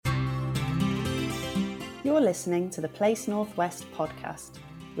You're listening to the Place Northwest podcast,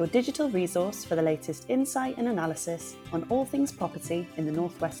 your digital resource for the latest insight and analysis on all things property in the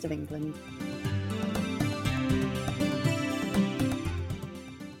northwest of England.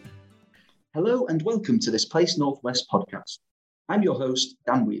 Hello and welcome to this Place Northwest podcast. I'm your host,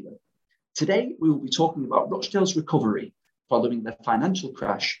 Dan Wheeler. Today we will be talking about Rochdale's recovery following the financial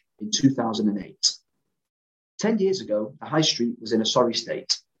crash in 2008. 10 years ago, the High Street was in a sorry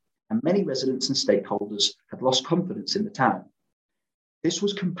state, and many residents and stakeholders had lost confidence in the town. This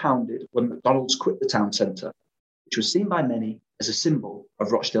was compounded when McDonald's quit the town centre, which was seen by many as a symbol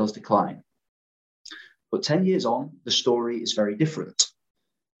of Rochdale's decline. But 10 years on, the story is very different.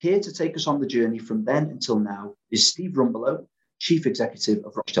 Here to take us on the journey from then until now is Steve Rumbelow, Chief Executive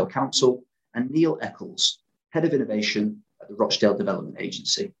of Rochdale Council, and Neil Eccles, Head of Innovation at the Rochdale Development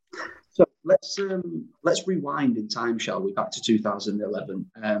Agency. So let's rewind in time, shall we, back to 2011.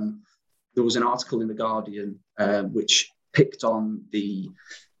 There was an article in The Guardian which picked on the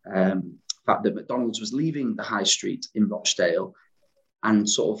fact that McDonald's was leaving the High Street in Rochdale, and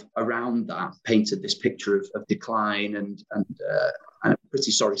sort of around that painted this picture of decline and a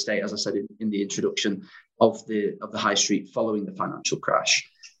pretty sorry state, as I said in the introduction, of the High Street following the financial crash.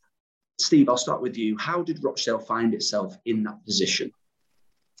 Steve, I'll start with you. How did Rochdale find itself in that position?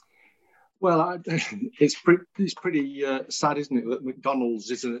 Well, it's pretty sad, isn't it, that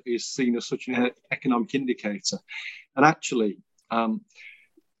McDonald's is seen as such an economic indicator. And actually,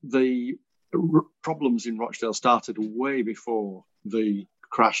 the problems in Rochdale started way before the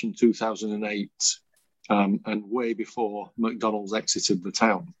crash in 2008 and way before McDonald's exited the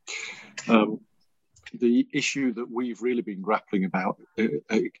town. The issue that we've really been grappling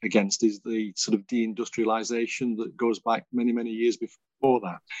against is the sort of deindustrialisation that goes back many, many years before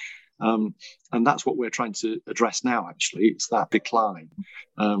that. And that's what we're trying to address now, actually. It's that decline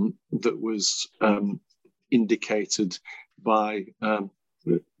that was indicated by a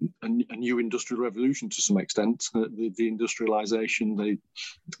new industrial revolution to some extent, the industrialisation,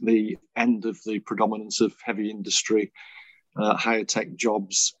 the end of the predominance of heavy industry, higher tech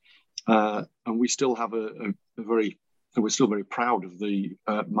jobs. And we still have we're still very proud of the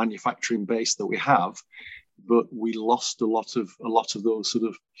manufacturing base that we have, but we lost a lot of those sort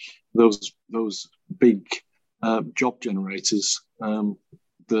of those big job generators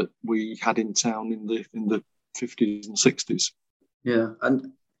that we had in town in the 50s and 60s. Yeah,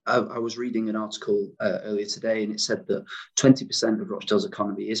 and I was reading an article earlier today, and it said that 20% of Rochdale's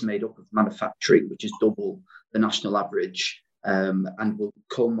economy is made up of manufacturing, which is double the national average. And we'll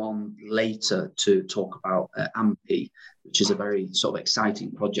come on later to talk about AMPI, which is a very sort of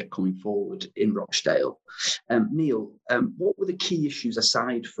exciting project coming forward in Rochdale. Neil, what were the key issues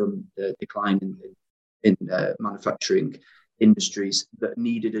aside from the decline in manufacturing industries that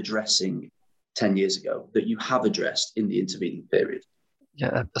needed addressing 10 years ago that you have addressed in the intervening period?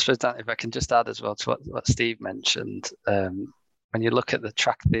 Yeah, I suppose that if I can just add as well to what Steve mentioned, when you look at the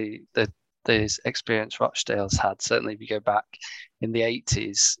track, this experience Rochdale's had, certainly if you go back in the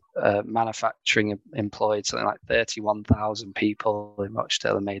 80s, manufacturing employed something like 31,000 people in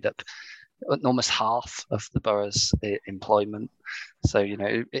Rochdale and made up almost half of the borough's employment. So,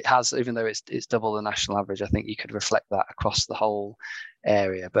 it has, even though it's double the national average, I think you could reflect that across the whole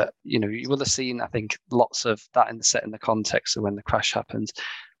area. But, you will have seen, I think, lots of that in the context of when the crash happened,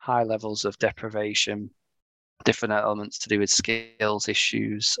 high levels of deprivation, different elements to do with skills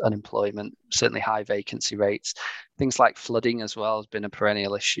issues, unemployment, certainly high vacancy rates. Things like flooding as well has been a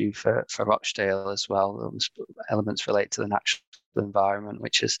perennial issue for Rochdale as well. Those elements relate to the natural environment,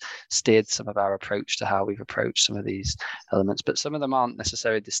 which has steered some of our approach to how we've approached some of these elements. But some of them aren't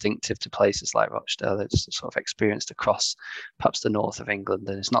necessarily distinctive to places like Rochdale. They're just sort of experienced across perhaps the north of England,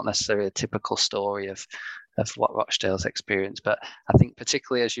 and it's not necessarily a typical story of what Rochdale's experienced. But I think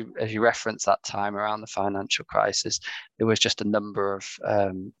particularly as you reference that time around the financial crisis, there was just a number of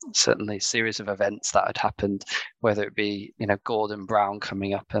certainly series of events that had happened, whether it be Gordon Brown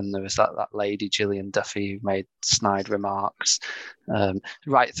coming up, and there was that lady Gillian Duffy who made snide remarks,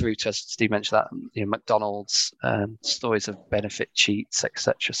 right through to, as Steve mentioned, that McDonald's, stories of benefit cheats,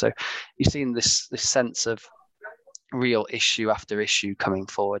 etc. So you've seen this sense of real issue after issue coming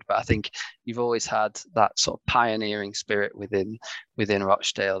forward. But I think you've always had that sort of pioneering spirit within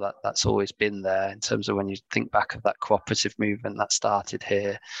Rochdale that's always been there, in terms of when you think back of that cooperative movement that started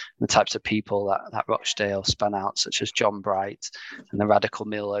here, the types of people that Rochdale spun out, such as John Bright and the radical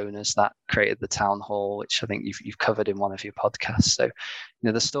mill owners that created the town hall, which I think you've covered in one of your podcasts. So,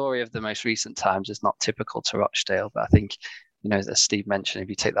 the story of the most recent times is not typical to Rochdale, but I think, as Steve mentioned, if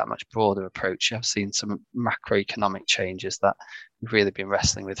you take that much broader approach, you have seen some macroeconomic changes that we've really been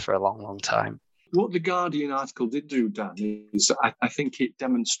wrestling with for a long, long time. What the Guardian article did do, Dan, is I think it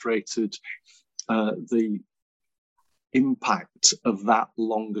demonstrated the impact of that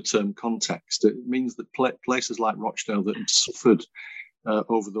longer term context. It means that places like Rochdale that had suffered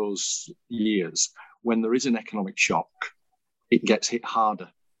over those years, when there is an economic shock, it gets hit harder.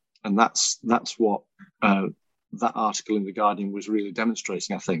 And that's what that article in The Guardian was really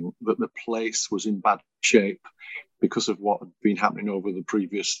demonstrating, I think, that the place was in bad shape because of what had been happening over the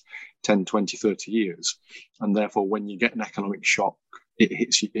previous 10, 20, 30 years. And therefore, when you get an economic shock, it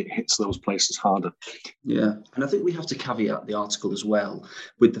hits those places harder. Yeah, and I think we have to caveat the article as well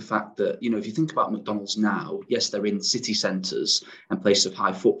with the fact that, if you think about McDonald's now, yes, they're in city centres and places of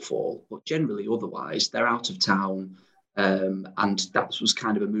high footfall, but generally otherwise they're out of town, and that was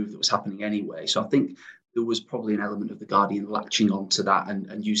kind of a move that was happening anyway. So I think there was probably an element of The Guardian latching on to that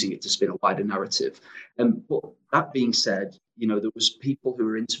and using it to spin a wider narrative. But that being said, there was people who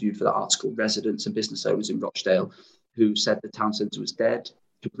were interviewed for that article, residents and business owners in Rochdale, who said the town centre was dead,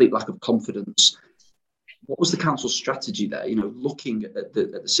 complete lack of confidence. What was the council's strategy there? Looking at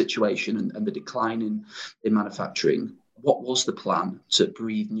the situation and the decline in manufacturing, what was the plan to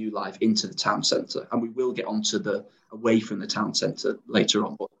breathe new life into the town centre? And we will get onto the away from the town centre later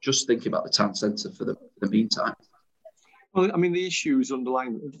on, but just think about the town centre for the meantime. Well, I mean, the issues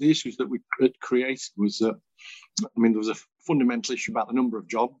that we created was that, there was a fundamental issue about the number of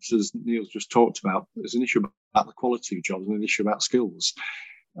jobs, as Neil's just talked about. There's an issue about the quality of jobs and an issue about skills.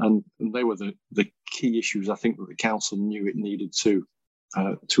 And they were the key issues, I think, that the council knew it needed to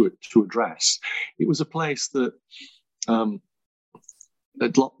address. It was a place that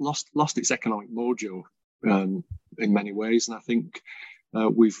had lost its economic mojo in many ways, and I think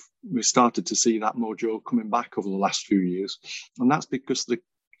we've started to see that mojo coming back over the last few years, and that's because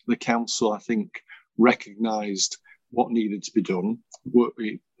the council, I think, recognised what needed to be done.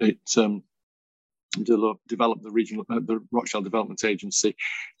 It developed the Rochdale Development Agency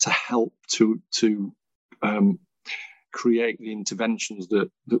to help to create the interventions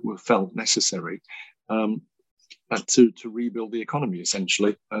that were felt necessary to rebuild the economy,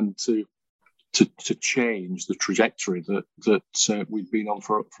 essentially, and to change the trajectory that we'd been on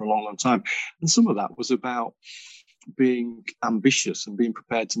for a long time. And some of that was about being ambitious and being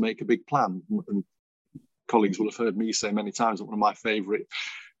prepared to make a big plan. And colleagues will have heard me say many times that one of my favourite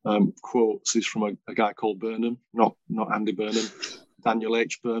quotes is from a guy called Burnham, not Andy Burnham, Daniel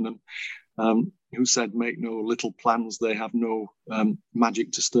H. Burnham, who said, "Make no little plans, they have no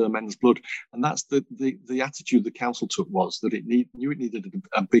magic to stir men's blood." And that's the attitude the council took, was that it knew it needed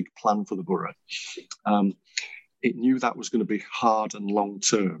a big plan for the borough. It knew that was going to be hard and long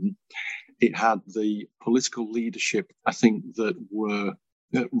term. It had the political leadership, I think, that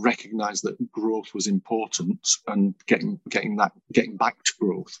recognised that growth was important, and getting back to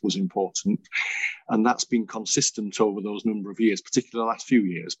growth was important, and that's been consistent over those number of years, particularly the last few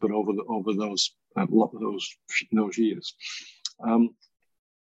years, but over those years.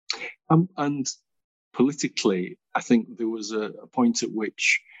 And politically, I think there was a point at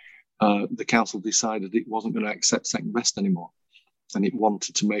which the council decided it wasn't going to accept second best anymore, and it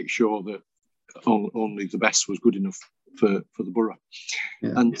wanted to make sure that only the best was good enough for the borough.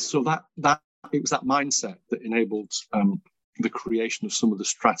 Yeah. And so that it was that mindset that enabled the creation of some of the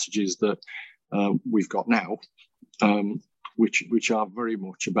strategies that we've got now, which are very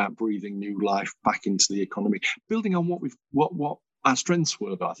much about breathing new life back into the economy, building on what our strengths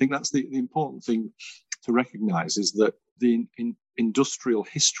were. But I think that's the important thing to recognise, is that the industrial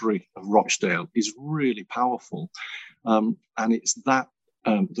history of Rochdale is really powerful, and it's that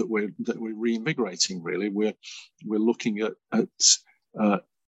we're reinvigorating. Really, we're looking at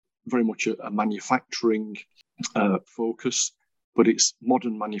very much a manufacturing focus, but it's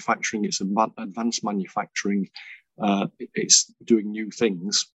modern manufacturing, it's advanced manufacturing, it's doing new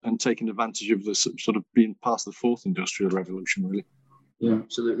things and taking advantage of the sort of being past the fourth industrial revolution, really. Yeah,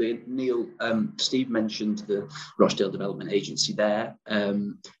 absolutely. Neil, Steve mentioned the Rochdale Development Agency there.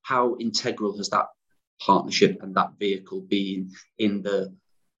 How integral has that partnership and that vehicle been in the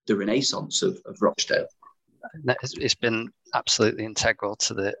renaissance of Rochdale? It's been absolutely integral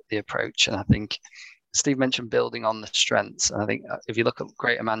to the approach, and I think Steve mentioned building on the strengths, and I think if you look at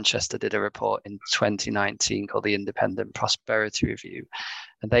Greater Manchester did a report in 2019 called the Independent Prosperity Review,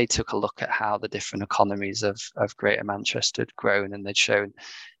 and they took a look at how the different economies of Greater Manchester had grown, and they'd shown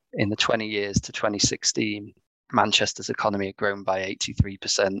in the 20 years to 2016 Manchester's economy had grown by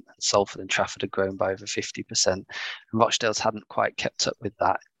 83%, and Salford and Trafford had grown by over 50%. And Rochdale's hadn't quite kept up with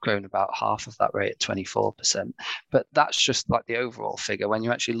that grown about half of that rate at 24%. But that's just like the overall figure. When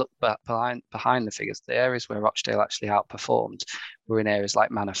you actually look back behind the figures, the areas where Rochdale actually outperformed were in areas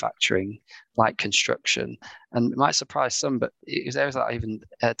like manufacturing, like construction, and it might surprise some, but it was areas like even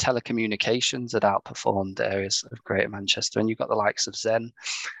telecommunications that outperformed areas of Greater Manchester. And you've got the likes of Zen,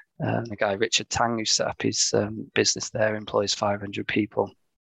 the guy Richard Tang, who set up his business there, employs 500 people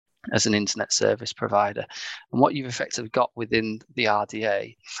as an internet service provider. And what you've effectively got within the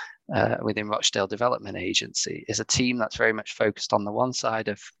RDA, within Rochdale Development Agency, is a team that's very much focused on the one side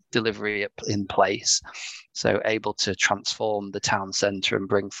of delivery in place, so able to transform the town centre and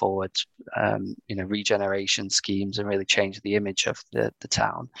bring forward regeneration schemes and really change the image of the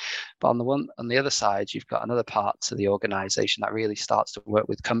town. But on the other side, you've got another part to the organisation that really starts to work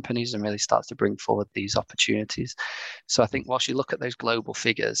with companies and really starts to bring forward these opportunities. So I think whilst you look at those global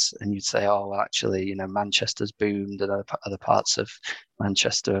figures and you'd say, oh well, actually, Manchester's boomed and other parts of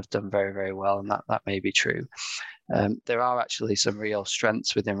Manchester have done very, very well, and that may be true. There are actually some real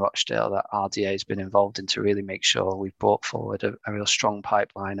strengths within Rochdale that RDA has been involved in to really make sure we've brought forward a real strong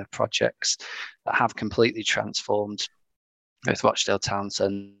pipeline of projects that have completely transformed both Rochdale Town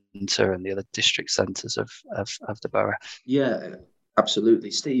Centre and the other district centres of the borough. Yeah,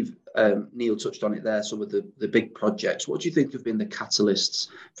 absolutely. Steve, Neil touched on it there, some of the big projects. What do you think have been the catalysts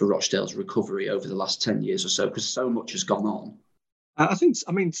for Rochdale's recovery over the last 10 years or so? Because so much has gone on.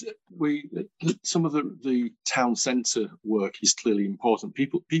 Some of the town centre work is clearly important.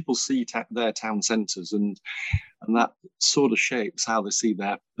 People see their town centres, and that sort of shapes how they see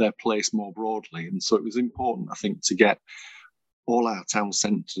their place more broadly. And so it was important, I think, to get all our town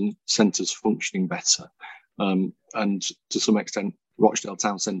centres functioning better. And to some extent, Rochdale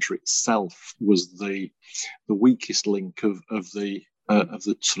Town Centre itself was the weakest link of the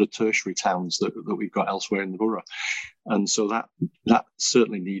sort of tertiary towns that we've got elsewhere in the borough. And so that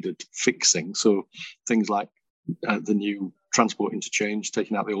certainly needed fixing. So things like the new transport interchange,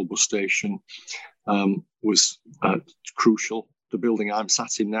 taking out the old bus station, was crucial. The building I'm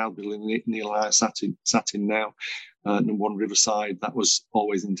sat in now, the building Neil and I sat in now, and One Riverside, that was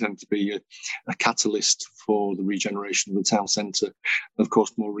always intended to be a catalyst for the regeneration of the town centre. Of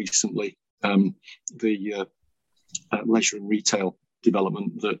course, more recently, the leisure and retail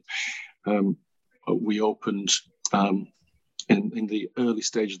development that we opened in the early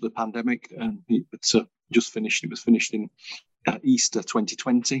stages of the pandemic, and it's just finished. It was finished in Easter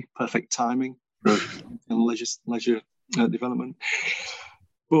 2020. Perfect timing for leisure development.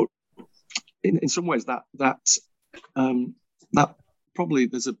 But in some ways, that probably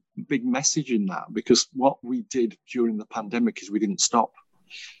there's a big message in that, because what we did during the pandemic is we didn't stop,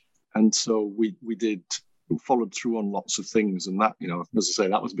 and so we followed through on lots of things. And that, as I say,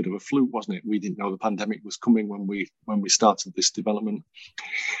 that was a bit of a fluke, wasn't it? We didn't know the pandemic was coming when we started this development.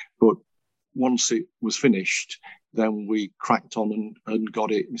 But once it was finished, then we cracked on and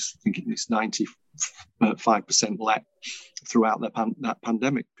got it. I think it's 95% let throughout that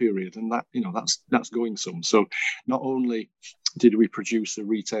pandemic period, and that's going some. So not only did we produce a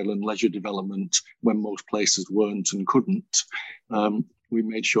retail and leisure development when most places weren't and couldn't, we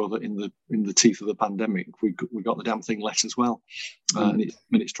made sure that in the teeth of the pandemic, we got the damn thing let as well, and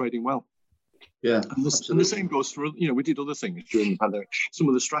it's trading well. Yeah, and the same goes for we did other things during the pandemic. Some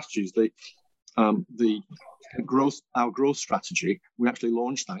of the strategies, our growth strategy, we actually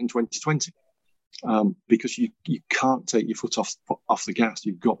launched that in 2020, because you can't take your foot off the gas.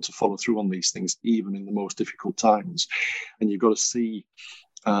 You've got to follow through on these things, even in the most difficult times, and you've got to see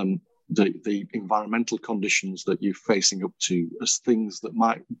the environmental conditions that you're facing up to as things that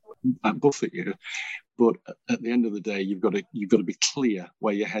might buffet you, but at the end of the day, you've got to be clear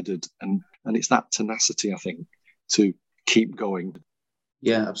where you're headed, and it's that tenacity, I think, to keep going.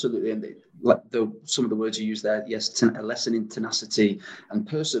 Yeah, absolutely. And some of the words you use there, yes, a lesson in tenacity and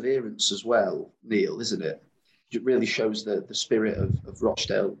perseverance as well, Neil, isn't it? It really shows the spirit of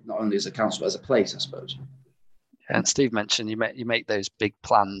Rochdale, not only as a council, but as a place, I suppose. And Steve mentioned you make those big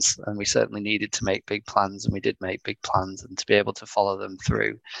plans, and we certainly needed to make big plans, and we did make big plans, and to be able to follow them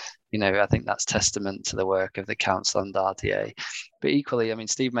through, I think that's testament to the work of the council and RDA. But equally,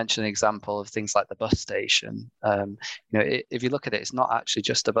 Steve mentioned an example of things like the bus station. If you look at it, it's not actually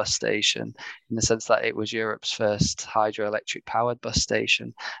just a bus station, in the sense that it was Europe's first hydroelectric powered bus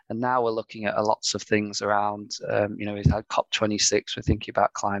station. And now we're looking at lots of things around, we've had COP26, we're thinking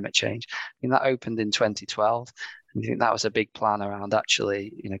about climate change. That opened in 2012. And I think that was a big plan around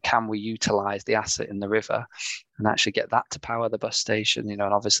actually, can we utilize the asset in the river and actually get that to power the bus station? And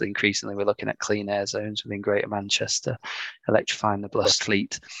obviously increasingly we're looking at clean air zones within Greater Manchester, electrifying the bus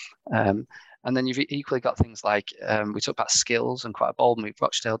fleet. And And then you've equally got things like we talked about skills, and quite a bold move.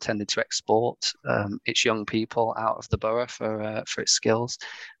 Rochdale tended to export its young people out of the borough for its skills.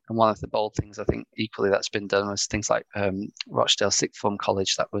 And one of the bold things I think equally that's been done was things like Rochdale Sixth Form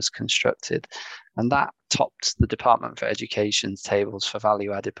College that was constructed, and that topped the Department for Education's tables for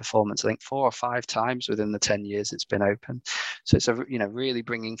value-added performance, I think 4 or 5 times within the 10 years it's been open. So it's really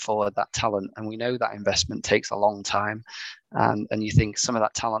bringing forward that talent, and we know that investment takes a long time. And you think some of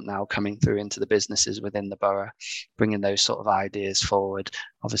that talent now coming through into the businesses within the borough, bringing those sort of ideas forward,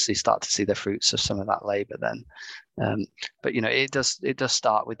 obviously start to see the fruits of some of that labour then. But it does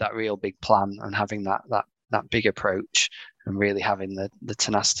start with that real big plan and having that big approach, and really having the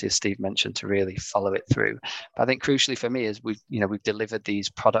tenacity, as Steve mentioned, to really follow it through. But I think crucially for me is we've delivered these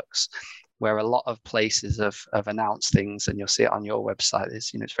products where a lot of places have announced things, and you'll see it on your website.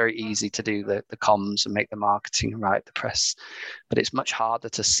 It's very easy to do the comms and make the marketing right, the press, but it's much harder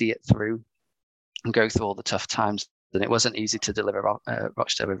to see it through and go through all the tough times. And it wasn't easy to deliver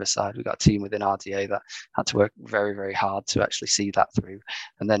Rochdale Riverside. We got a team within RDA that had to work very, very hard to actually see that through.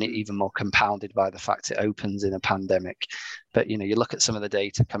 And then it even more compounded by the fact it opens in a pandemic. But, you look at some of the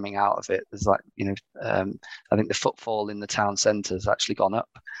data coming out of it, there's I think the footfall in the town centre has actually gone up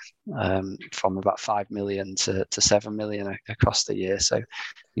from about 5 million to 7 million across the year. So,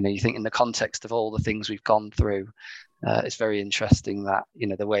 you think in the context of all the things we've gone through, it's very interesting that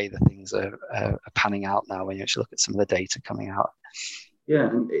the way the things are panning out now when you actually look at some of the data coming out. Yeah,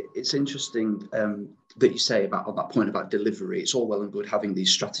 and it's interesting that you say about on that point about delivery. It's all well and good having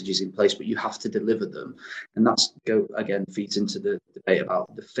these strategies in place, but you have to deliver them, and feeds into the debate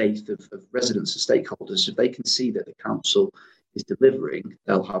about the faith of residents and stakeholders. If they can see that the council is delivering,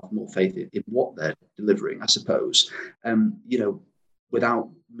 they'll have more faith in what they're delivering, I suppose. Without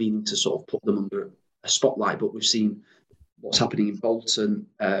meaning to sort of put them under a spotlight, but we've seen what's happening in Bolton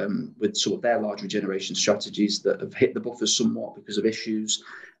with sort of their large regeneration strategies that have hit the buffers somewhat because of issues.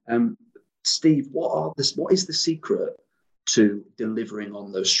 Steve, what is the secret to delivering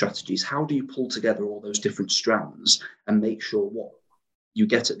on those strategies? How do you pull together all those different strands and make sure what you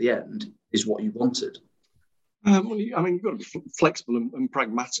get at the end is what you wanted? You've got to be flexible and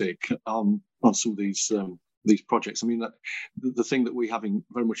pragmatic on some of these projects. That the thing that we have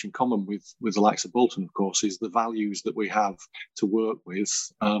very much in common with the likes of Bolton, of course, is the values that we have to work with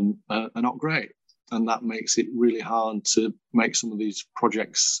are not great, and that makes it really hard to make some of these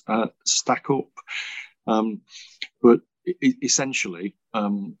projects stack up. But essentially,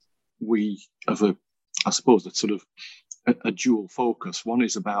 we have a sort of a dual focus. One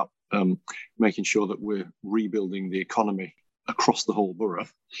is about making sure that we're rebuilding the economy across the whole borough,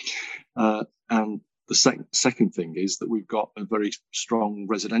 and the second thing is that we've got a very strong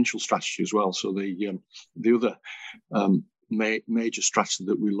residential strategy as well. So the other major strategy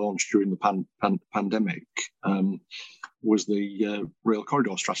that we launched during the pandemic was the rail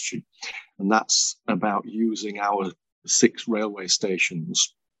corridor strategy, and that's about using our 6 railway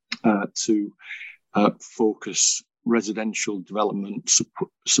stations to focus residential development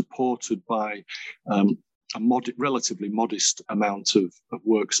supported by a relatively modest amount of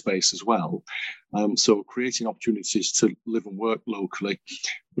workspace as well. So creating opportunities to live and work locally,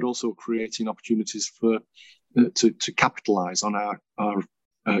 but also creating opportunities to capitalise on our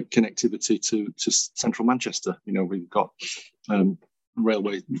connectivity to central Manchester. We've got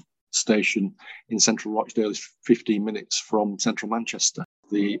railway station in central Rochdale is 15 minutes from central Manchester.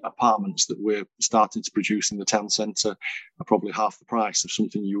 The apartments that we're starting to produce in the town centre are probably half the price of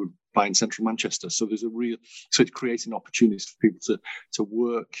something you would buy in central Manchester. So there's so it's creating opportunities for people to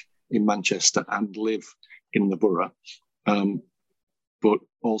work in Manchester and live in the borough, but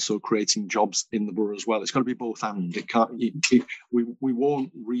also creating jobs in the borough as well. It's got to be both and. We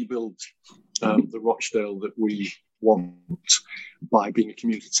won't rebuild the Rochdale that we want by being a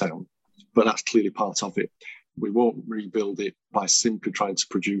commuter town, but that's clearly part of it. We won't rebuild it by simply trying to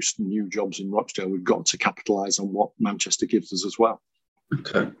produce new jobs in Rochdale. We've got to capitalise on what Manchester gives us as well.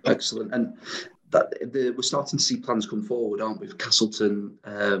 Okay, excellent. And we're starting to see plans come forward, aren't we? With Castleton,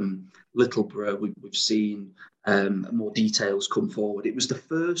 Littleborough, we've seen more details come forward. It was the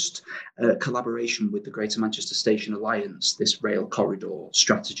first collaboration with the Greater Manchester Station Alliance, this rail corridor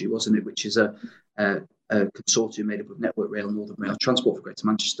strategy, wasn't it? Which is a consortium made up of Network Rail, Northern Rail, Transport for Greater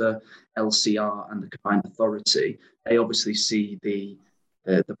Manchester, LCR, and the Combined Authority. They obviously see the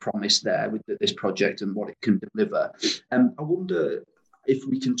promise there with this project and what it can deliver. I wonder if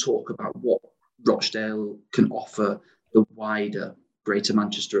we can talk about what Rochdale can offer the wider Greater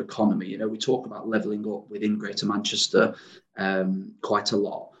Manchester economy. We talk about levelling up within Greater Manchester quite a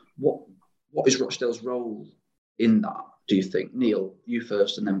lot. What is Rochdale's role in that? do you think? Neil, you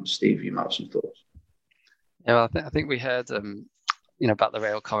first, and then Steve, you might have some thoughts. Yeah, well, I think we heard about the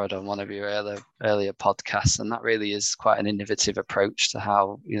rail corridor on one of your earlier podcasts, and that really is quite an innovative approach to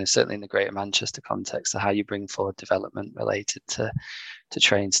how, certainly in the Greater Manchester context, to how you bring forward development related to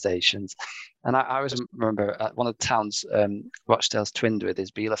train stations. And I always remember one of the towns Rochdale's twinned with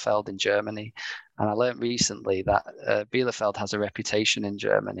is Bielefeld in Germany. And I learned recently that Bielefeld has a reputation in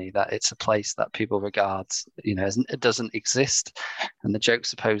Germany that it's a place that people regard, as it doesn't exist. And the joke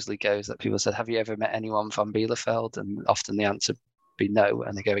supposedly goes that people said, have you ever met anyone from Bielefeld? And often the answer be no,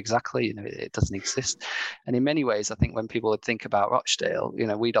 and they go, exactly, it doesn't exist. And in many ways, I think when people would think about Rochdale,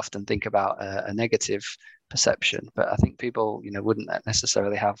 we'd often think about a negative perception, but I think people wouldn't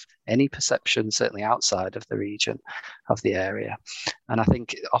necessarily have any perception, certainly outside of the region, of the area. And I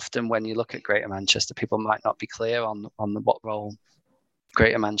think often when you look at Greater Manchester, people might not be clear on what role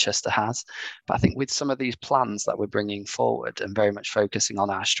Greater Manchester has. But I think with some of these plans that we're bringing forward and very much focusing on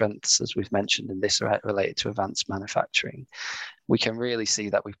our strengths, as we've mentioned in this related to advanced manufacturing, we can really see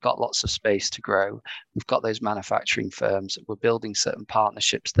that we've got lots of space to grow. We've got those manufacturing firms. We're building certain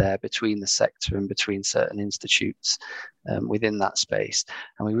partnerships there between the sector and between certain institutes within that space.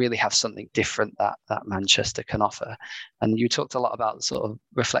 And we really have something different that Manchester can offer. And you talked a lot about sort of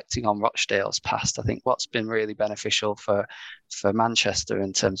reflecting on Rochdale's past. I think what's been really beneficial for Manchester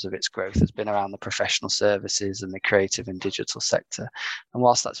in terms of its growth has been around the professional services and the creative and digital sector. And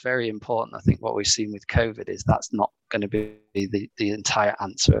whilst that's very important, I think what we've seen with COVID is that's not going to be the entire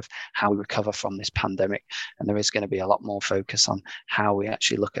answer of how we recover from this pandemic. And there is going to be a lot more focus on how we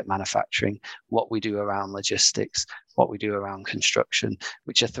actually look at manufacturing, what we do around logistics, what we do around construction,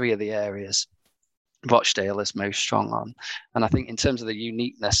 which are three of the areas Rochdale is most strong on. And I think in terms of the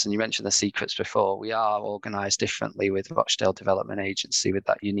uniqueness, and you mentioned the secrets before, we are organised differently with Rochdale Development Agency with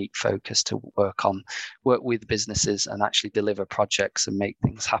that unique focus to work with businesses and actually deliver projects and make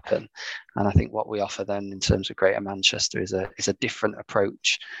things happen. And I think what we offer then in terms of Greater Manchester is a different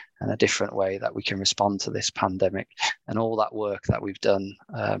approach and a different way that we can respond to this pandemic. And all that work that we've done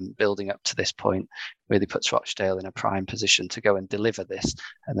building up to this point really puts Rochdale in a prime position to go and deliver this,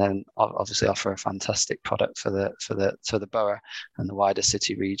 and then obviously offer a fantastic product for the borough and the wider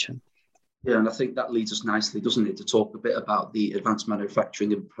city region. Yeah, and I think that leads us nicely, doesn't it, to talk a bit about the Advanced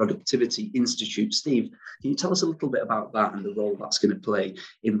Manufacturing and Productivity Institute. Steve, can you tell us a little bit about that and the role that's going to play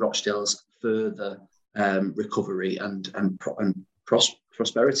in Rochdale's further recovery and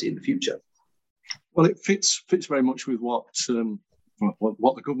prosperity in the future? Well, it fits very much with what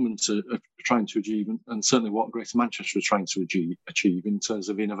the government are trying to achieve, and certainly what Greater Manchester are trying to achieve in terms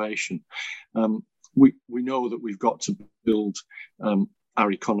of innovation. We know that we've got to build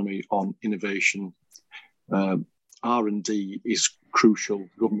our economy on innovation. R&D is crucial.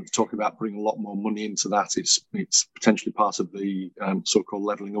 The government's talking about putting a lot more money into that. It's potentially part of the so-called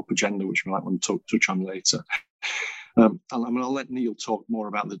levelling up agenda, which we might want to touch on later. I'll let Neil talk more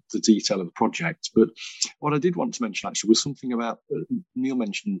about the detail of the project. But what I did want to mention actually was something about, Neil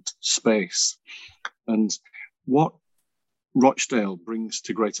mentioned space. And what Rochdale brings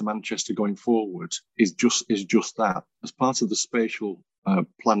to Greater Manchester going forward is just that. As part of the spatial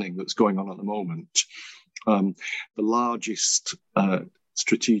planning that's going on at the moment, the largest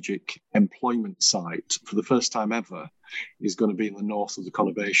strategic employment site for the first time ever is going to be in the north of the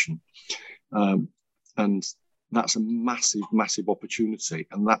conurbation. And that's a massive, massive opportunity.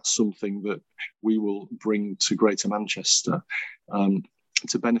 And that's something that we will bring to Greater Manchester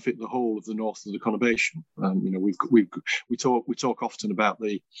to benefit the whole of the north of the conurbation. We talk often about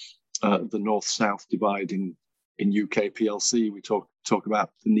the north-south divide in UK PLC. We talk about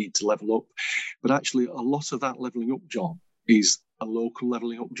the need to level up, but actually a lot of that levelling up job is a local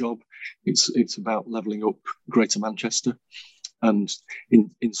levelling up job. It's about levelling up Greater Manchester, and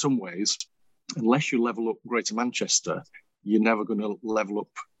in some ways, unless you level up Greater Manchester, you're never going to level up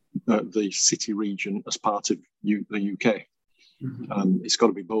the city region as part of the UK. Mm-hmm. It's got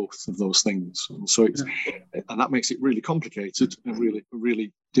to be both of those things, and so and that makes it really complicated and really,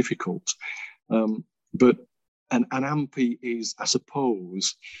 really difficult. But AMPI is, I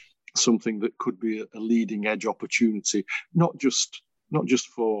suppose, something that could be a leading edge opportunity, not just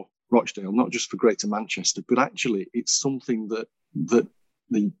for Rochdale, not just for Greater Manchester, but actually it's something that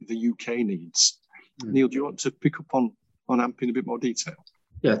the UK needs. Neil, do you want to pick up on AMP in a bit more detail?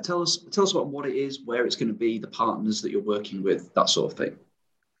 Yeah, tell us about what it is, where it's going to be, the partners that you're working with, that sort of thing.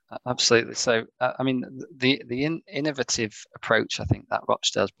 Absolutely. So, the innovative approach I think that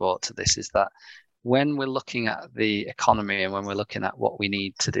Rochdale's brought to this is that when we're looking at the economy and when we're looking at what we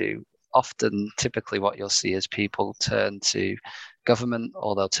need to do, typically what you'll see is people turn to government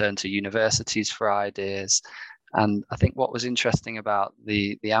or they'll turn to universities for ideas. And I think what was interesting about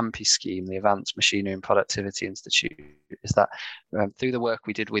the AMPI scheme, the Advanced Machinery and Productivity Institute, is that through the work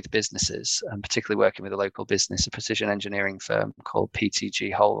we did with businesses, and particularly working with a local business, a precision engineering firm called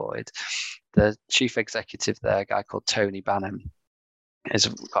PTG Holroyd, the chief executive there, a guy called Tony Banham, has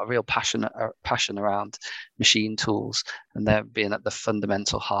got a real passion around machine tools and they're being at the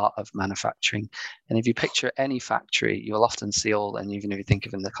fundamental heart of manufacturing. And if you picture any factory, you'll often see all, and even if you think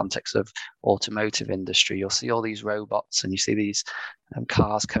of in the context of automotive industry, you'll see all these robots and you see these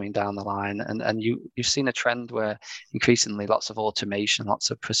cars coming down the line. And you've seen a trend where increasingly lots of automation,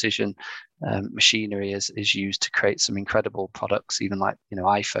 lots of precision machinery is used to create some incredible products, even like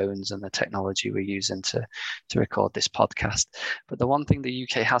iPhones and the technology we're using to record this podcast. But the one thing the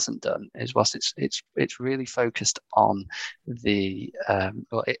UK hasn't done is, whilst it's really focused on the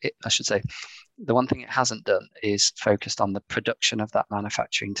I should say, the one thing it hasn't done is focused on the production of that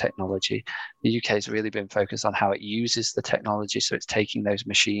manufacturing technology. The UK has really been focused on how it uses the technology. So it's taking those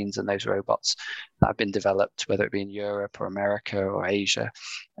machines and those robots that have been developed, whether it be in Europe or America or Asia,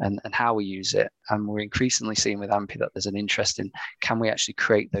 and how we use it. And we're increasingly seeing with AMPI that there's an interest in, can we actually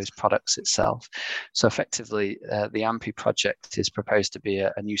create those products itself? So effectively, the AMPI project is proposed to be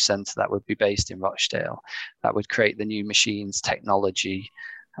a new centre that would be based in Rochdale, that would create the new machines, technology,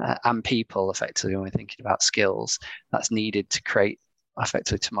 and people, effectively, when we're thinking about skills that's needed to create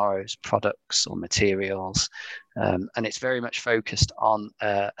effectively tomorrow's products or materials. And it's very much focused on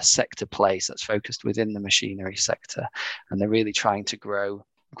a sector place that's focused within the machinery sector. And they're really trying to grow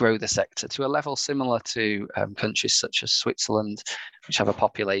the sector to a level similar to countries such as Switzerland, which have a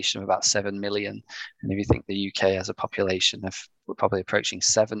population of about 7 million. And if you think the UK has a population of, we're probably approaching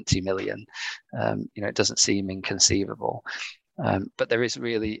 70 million, it doesn't seem inconceivable. But there is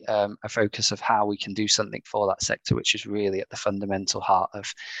really a focus of how we can do something for that sector, which is really at the fundamental heart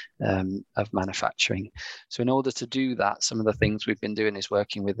of manufacturing. So in order to do that, some of the things we've been doing is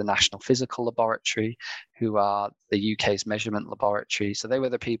working with the National Physical Laboratory, who are the UK's measurement laboratory. So they were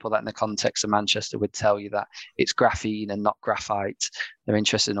the people that in the context of Manchester would tell you that it's graphene and not graphite. They're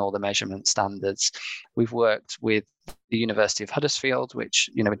interested in all the measurement standards. We've worked with the University of Huddersfield, which,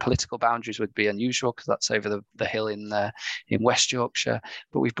 in political boundaries would be unusual because that's over the hill in West Yorkshire.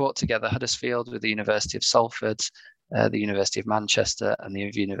 But we've brought together Huddersfield with the University of Salford, the University of Manchester and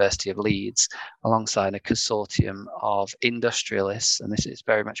the University of Leeds, alongside a consortium of industrialists. And this has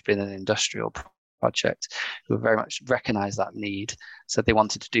very much been an industrial project who very much recognise that need, so they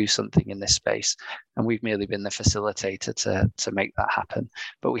wanted to do something in this space, and we've merely been the facilitator to make that happen.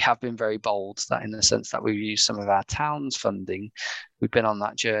 But we have been very bold, that in the sense that we've used some of our town's funding. We've been on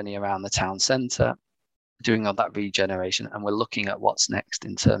that journey around the town centre, doing all that regeneration, and we're looking at what's next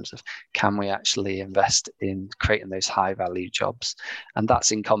in terms of, can we actually invest in creating those high value jobs? And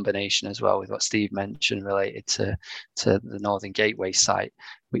that's in combination as well with what Steve mentioned related to the Northern Gateway site,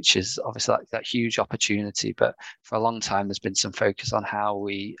 which is obviously that huge opportunity. But for a long time, there's been some focus on how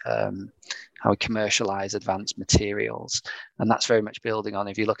we commercialise advanced materials. And that's very much building on,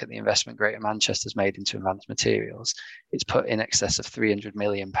 if you look at the investment Greater Manchester's made into advanced materials, it's put in excess of £300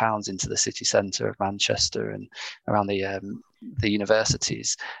 million into the city centre of Manchester and around the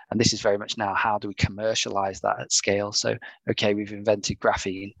universities. And this is very much now, how do we commercialise that at scale? So, okay, we've invented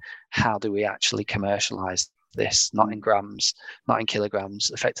graphene. How do we actually commercialise this? Not in grams, not in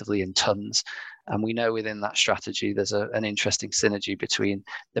kilograms, effectively in tons. And we know within that strategy, there's an interesting synergy between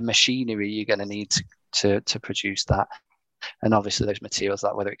the machinery you're going to need to produce that, and obviously those materials,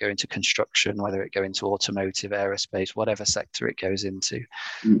 that whether it go into construction, whether it go into automotive, aerospace, whatever sector it goes into.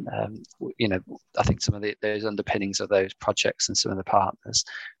 I think some of those underpinnings of those projects and some of the partners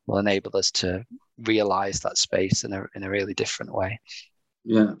will enable us to realise that space in a really different way.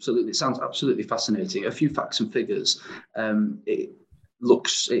 Yeah, absolutely. It sounds absolutely fascinating. A few facts and figures.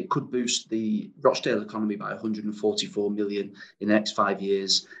 It could boost the Rochdale economy by 144 million in the next 5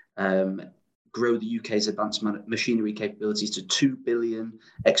 years, grow the UK's advanced machinery capabilities to 2 billion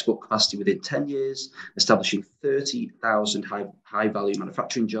export capacity within 10 years, establishing 30,000 high-value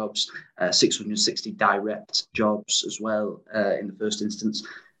manufacturing jobs, 660 direct jobs as well in the first instance.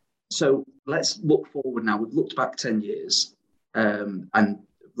 So let's look forward now. We've looked back 10 years and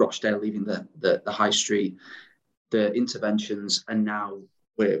Rochdale leaving the high street, the interventions, and now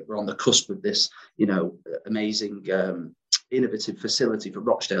we're on the cusp of this, amazing innovative facility for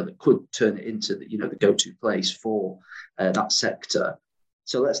Rochdale that could turn it into the go-to place for that sector.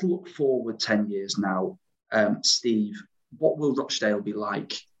 So let's look forward 10 years now. Steve, what will Rochdale be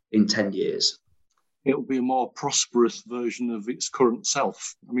like in 10 years? It'll be a more prosperous version of its current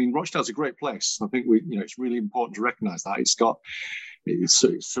self. I mean, Rochdale's a great place. I think it's really important to recognise that. It's got it's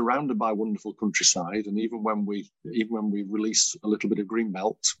surrounded by wonderful countryside, and even when we release a little bit of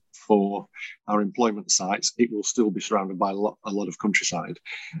greenbelt for our employment sites, it will still be surrounded by a lot of countryside.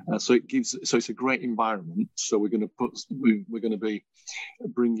 So it's a great environment. So we're going to be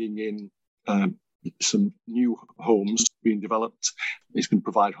bringing in some new homes being developed. It's going to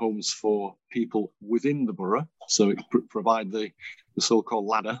provide homes for people within the borough, so it provide the so-called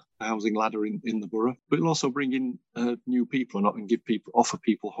housing ladder in the borough. But it'll also bring in new people and offer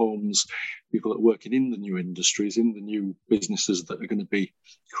people homes, people that are working in the new industries, in the new businesses that are going to be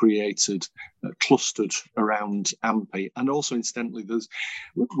created, clustered around AMPI. And also, incidentally,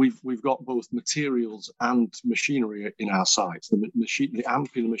 we've got both materials and machinery in our sites. The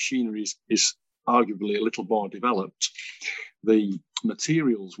AMPI, the machinery is arguably a little more developed. The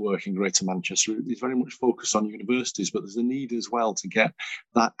materials work in Greater Manchester is very much focused on universities, but there's a need as well to get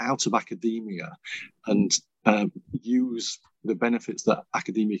that out of academia and use the benefits that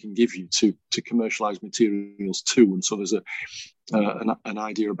academia can give you to commercialise materials too. And so there's an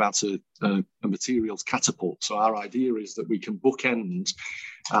idea about a materials catapult. So our idea is that we can bookend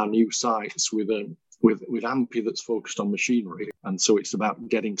our new sites with AMPI that's focused on machinery. And so it's about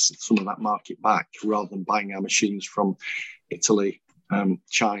getting some of that market back rather than buying our machines from Italy,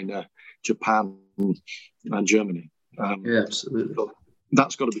 China, Japan, and Germany. Yeah, absolutely. So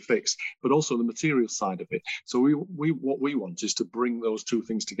that's got to be fixed, but also the material side of it. So what we want is to bring those two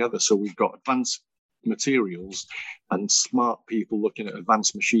things together. So we've got advanced materials and smart people looking at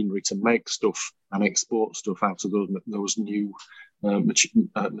advanced machinery to make stuff and export stuff out of those new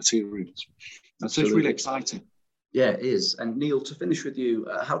materials. And so it's really exciting. Yeah, it is. And Neil, to finish with you,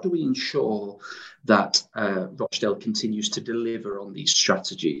 how do we ensure that Rochdale continues to deliver on these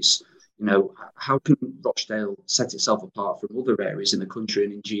strategies? You know, how can Rochdale set itself apart from other areas in the country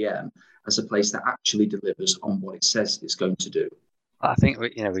and in GM as a place that actually delivers on what it says it's going to do? I think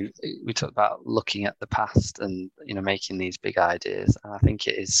we talked about looking at the past and making these big ideas, and I think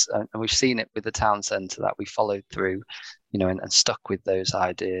it is, and we've seen it with the town centre that we followed through, and stuck with those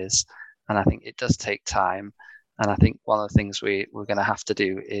ideas, and I think it does take time, and I think one of the things we're going to have to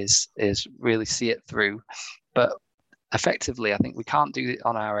do is really see it through, but effectively I think we can't do it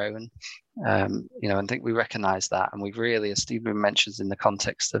on our own. And I think we recognise that, and we've really, as Stephen mentions, in the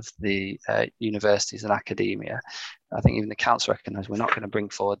context of the universities and academia, I think even the council recognise we're not going to bring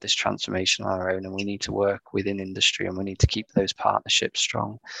forward this transformation on our own, and we need to work within industry, and we need to keep those partnerships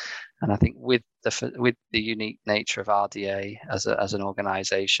strong. And I think with the unique nature of RDA as an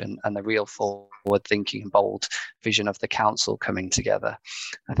organisation and the real forward-thinking and bold vision of the council coming together,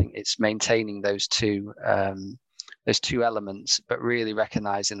 I think it's maintaining those two elements, but really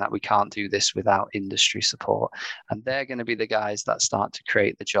recognizing that we can't do this without industry support. And they're going to be the guys that start to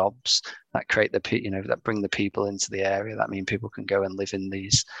create the jobs, that create that bring the people into the area. That means people can go and live in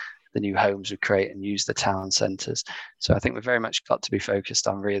the new homes we create and use the town centres. So I think we've very much got to be focused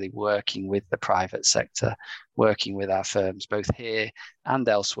on really working with the private sector, working with our firms, both here and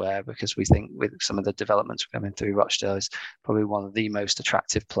elsewhere, because we think with some of the developments coming through, Rochdale is probably one of the most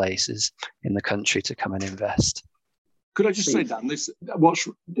attractive places in the country to come and invest. Could I just say, Dan, this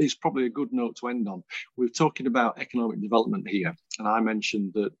is probably a good note to end on. We're talking about economic development here, and I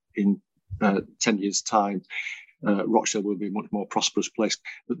mentioned that in 10 years' time, Rochdale will be a much more prosperous place.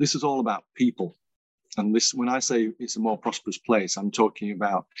 But this is all about people. And this, when I say it's a more prosperous place, I'm talking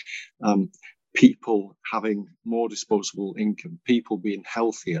about people having more disposable income, people being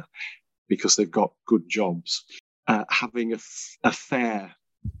healthier because they've got good jobs, having a fair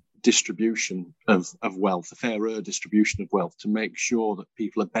distribution of wealth, a fairer distribution of wealth, to make sure that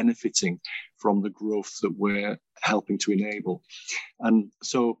people are benefiting from the growth that we're helping to enable. And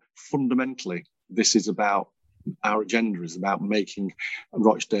so fundamentally, this is about, our agenda is about making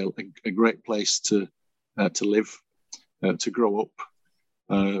Rochdale a great place to live, to grow up,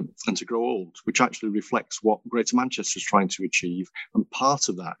 and to grow old, which actually reflects what Greater Manchester is trying to achieve. And part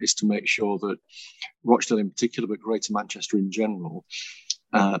of that is to make sure that Rochdale in particular, but Greater Manchester in general,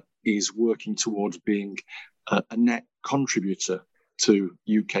 is working towards being a net contributor to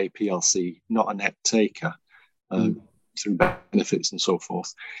UK PLC, not a net taker through benefits and so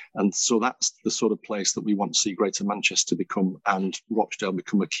forth. And so that's the sort of place that we want to see Greater Manchester become, and Rochdale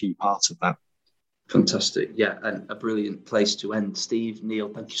become a key part of that. Fantastic. Yeah, and a brilliant place to end. Steve, Neil,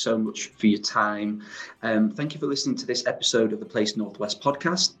 thank you so much for your time. Thank you for listening to this episode of the Place Northwest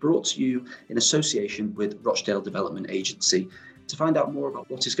podcast, brought to you in association with Rochdale Development Agency. To find out more about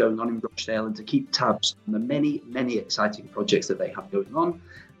what is going on in Rochdale and to keep tabs on the many, many exciting projects that they have going on,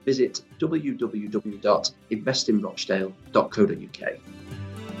 visit www.investinrochdale.co.uk.